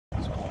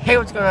Hey,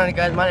 what's going on,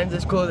 guys? My name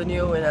is Cooler Than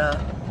You, and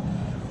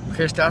we're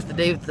here to start the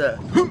day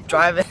with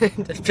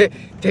driving to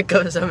pick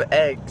up some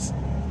eggs.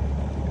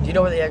 Do you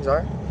know where the eggs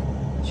are?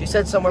 She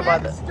said somewhere by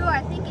the store.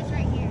 I think it's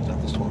right here. Is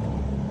that the store?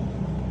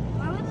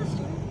 Why would the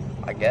store?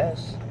 I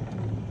guess.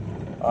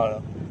 I don't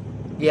know.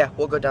 Yeah,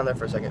 we'll go down there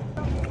for a second.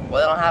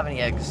 Well, they don't have any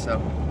eggs,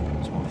 so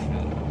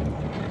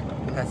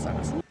that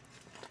sucks.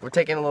 We're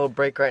taking a little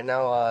break right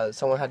now.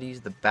 Someone had to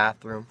use the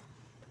bathroom,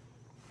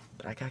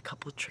 but I got a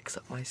couple of tricks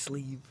up my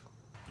sleeve.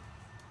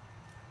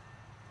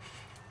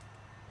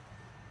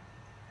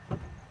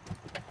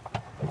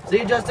 See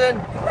you, Justin.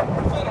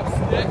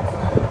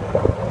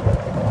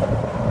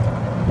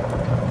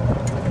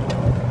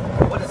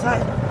 What is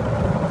that?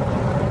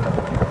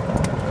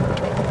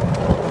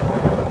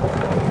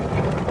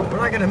 We're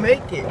not gonna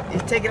make it.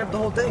 He's taking up the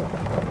whole thing.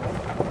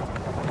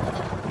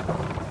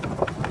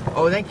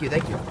 Oh, thank you,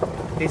 thank you.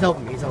 He's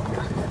helping me, he's helping me.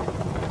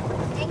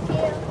 Thank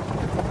you.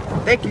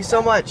 Thank you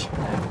so much.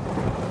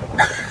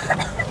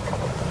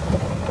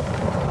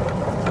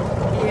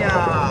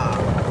 Yeah.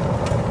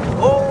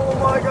 Oh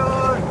my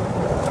god.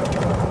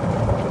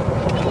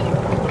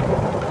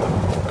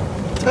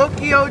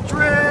 Tokyo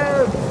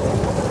Drift!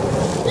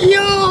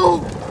 Yo!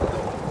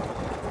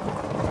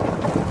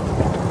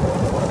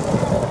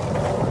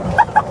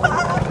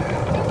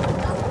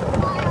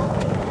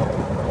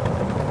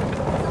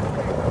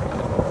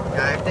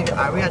 Yeah, I think we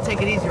gotta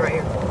take it easy right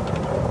here.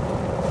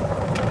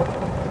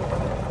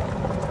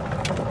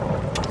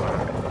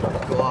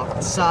 Alright, go off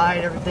the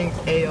side, everything's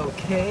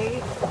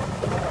a-okay.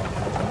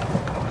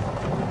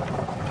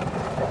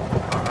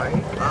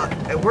 Alright,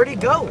 and where'd he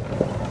go?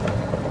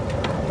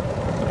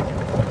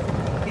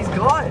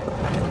 God.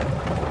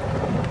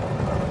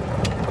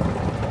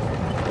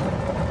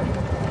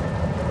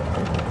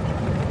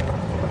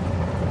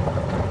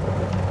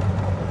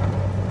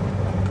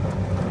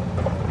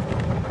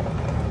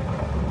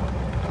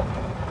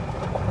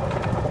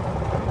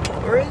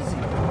 Where is he?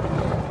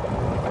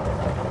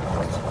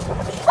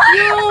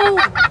 No!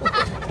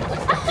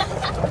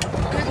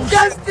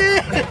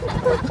 Justin!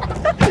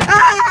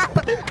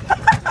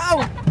 Ow!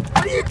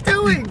 What are you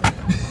doing?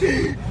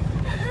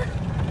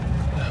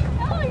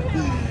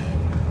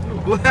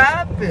 What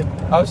happened?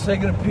 I was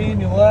taking a pee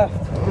and you left.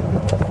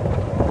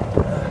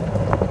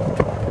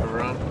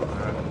 Run.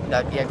 No,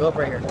 yeah, go up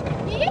right here.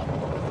 Me?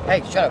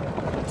 Hey, shut up.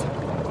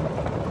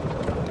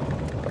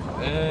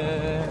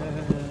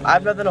 I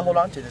have nothing to hold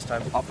on to this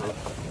time.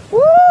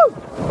 Woo!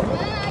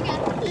 I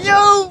got it.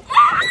 Yo!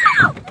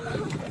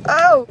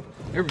 Oh!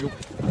 Here we go.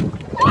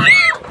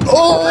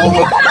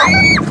 Oh!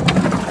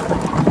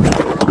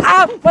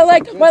 Ow! My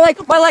leg! My leg!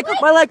 My leg!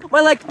 My leg!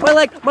 My leg! My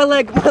leg! My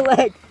leg! My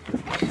leg!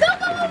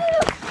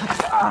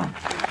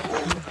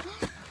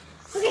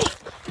 Okay.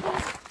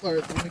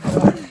 Alright, let me go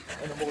out.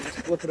 And then we'll just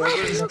flip it over.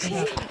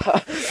 Okay.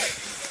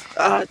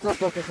 It's not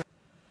broken.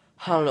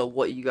 I don't know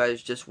what you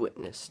guys just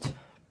witnessed,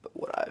 but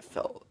what I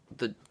felt.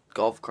 The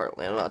golf cart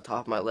landed on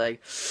top of my leg.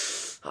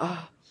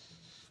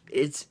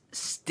 It's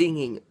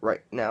stinging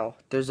right now.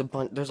 There's a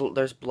bunch.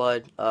 There's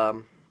blood.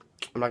 I'm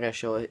not gonna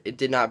show it. It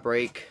did not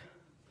break.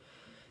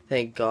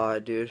 Thank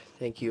God, dude.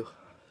 Thank you.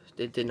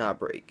 It did not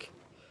break.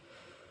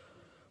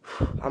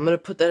 I'm gonna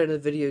put that in the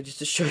video just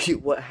to show you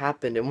what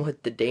happened and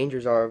what the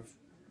dangers are of,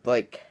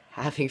 like,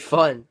 having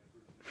fun.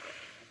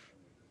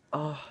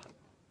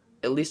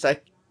 At least I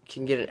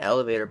can get an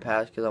elevator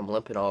pass because I'm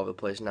limping all over the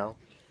place now.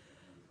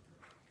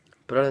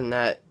 But other than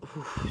that,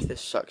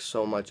 this sucks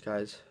so much,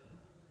 guys.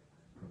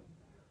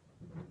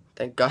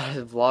 Thank God I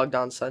vlogged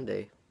on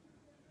Sunday.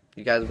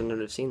 You guys wouldn't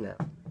have seen that.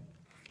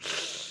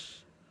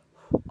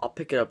 I'll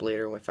pick it up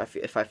later if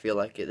I feel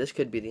like it. This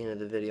could be the end of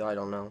the video. I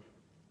don't know.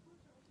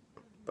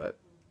 But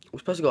we're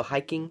supposed to go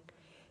hiking.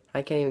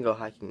 I can't even go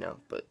hiking now,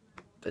 but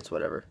it's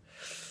whatever.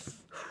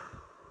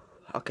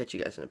 I'll catch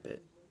you guys in a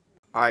bit.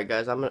 Alright,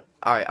 guys, I'm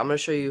gonna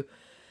show you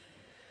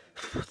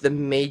the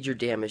major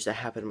damage that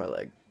happened to my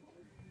leg.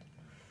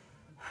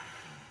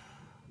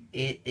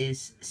 It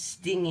is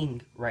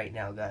stinging right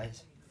now,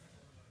 guys.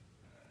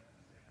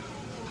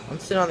 I'm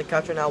sitting on the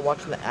couch right now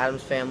watching the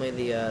Addams Family.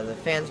 The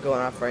fan's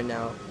going off right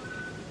now,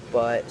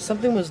 but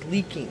something was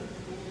leaking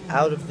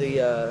out of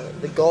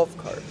the golf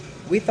cart.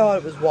 We thought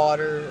it was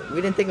water. We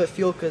didn't think it was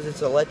fuel because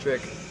it's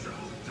electric,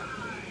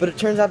 but it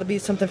turns out to be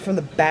something from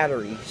the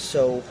battery.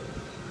 So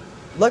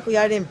luckily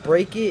I didn't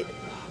break it,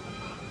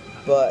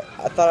 but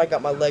I thought I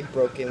got my leg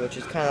broken, which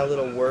is kind of a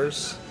little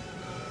worse.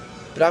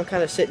 But I'm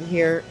kind of sitting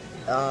here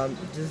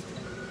just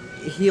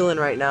healing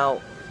right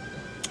now.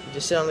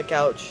 Just sit on the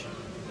couch.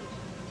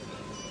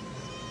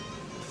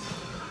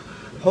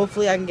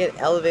 Hopefully I can get an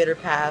elevator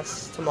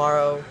pass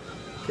tomorrow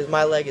because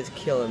my leg is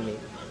killing me.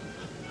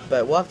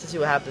 But we'll have to see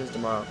what happens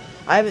tomorrow.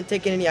 I haven't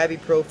taken any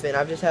ibuprofen.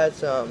 I've just had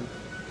some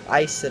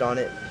ice sit on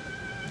it.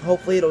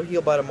 Hopefully it'll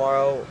heal by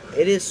tomorrow.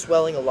 It is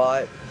swelling a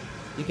lot.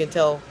 You can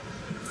tell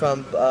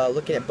from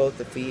looking at both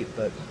the feet,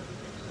 but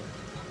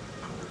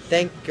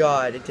thank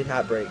God it did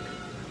not break.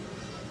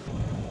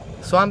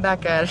 So I'm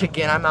back at it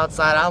again. I'm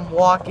outside. I'm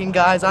walking,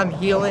 guys. I'm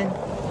healing.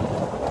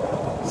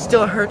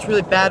 Still hurts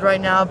really bad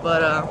right now,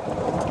 but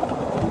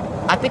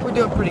I think we're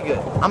doing pretty good.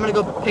 I'm gonna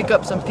go pick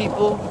up some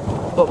people,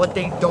 but what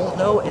they don't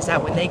know is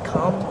that when they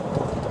come,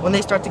 when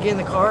they start to get in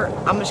the car,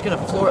 I'm just gonna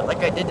floor it like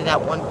I did to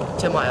that one,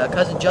 to my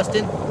cousin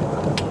Justin,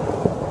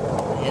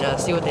 and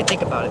see what they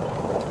think about it.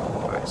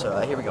 Alright,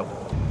 so here we go.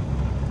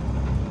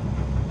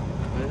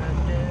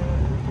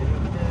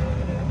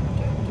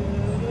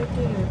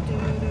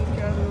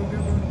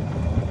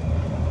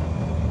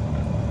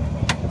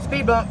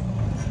 Speed bump.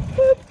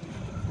 Boop.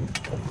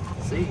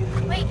 See?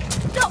 Wait,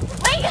 no,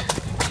 wait!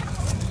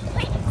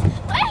 Wait!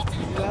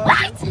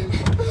 I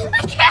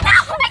can't get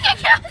out!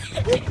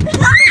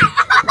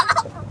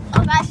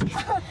 Oh gosh.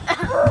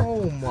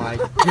 Oh my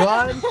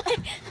god.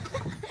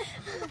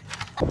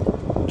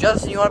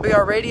 Justin, you wanna be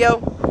our radio?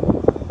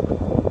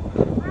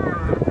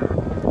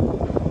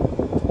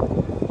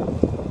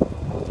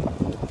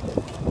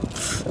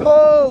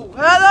 Oh,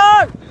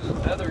 Heather!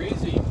 Heather,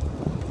 easy.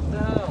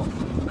 No.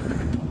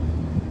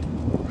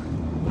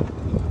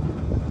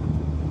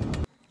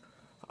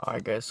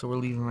 Alright guys, so we're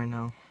leaving right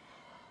now.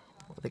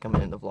 I think I'm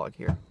gonna end the vlog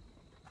here.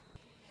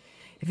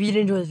 If you did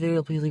enjoy this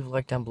video, please leave a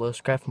like down below.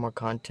 Subscribe for more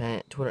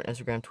content. Twitter,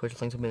 Instagram, Twitch,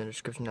 links will be in the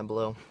description down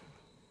below.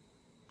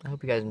 I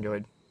hope you guys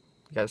enjoyed.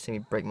 You guys see me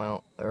break my,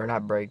 or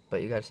not break,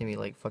 but you guys see me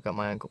like fuck up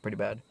my ankle pretty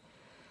bad.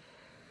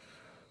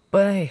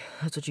 But hey,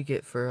 that's what you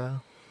get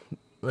for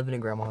living in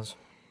grandma's.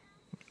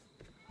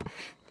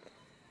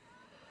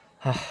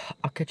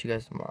 I'll catch you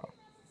guys tomorrow.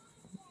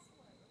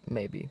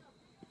 Maybe.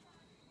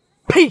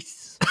 Peace!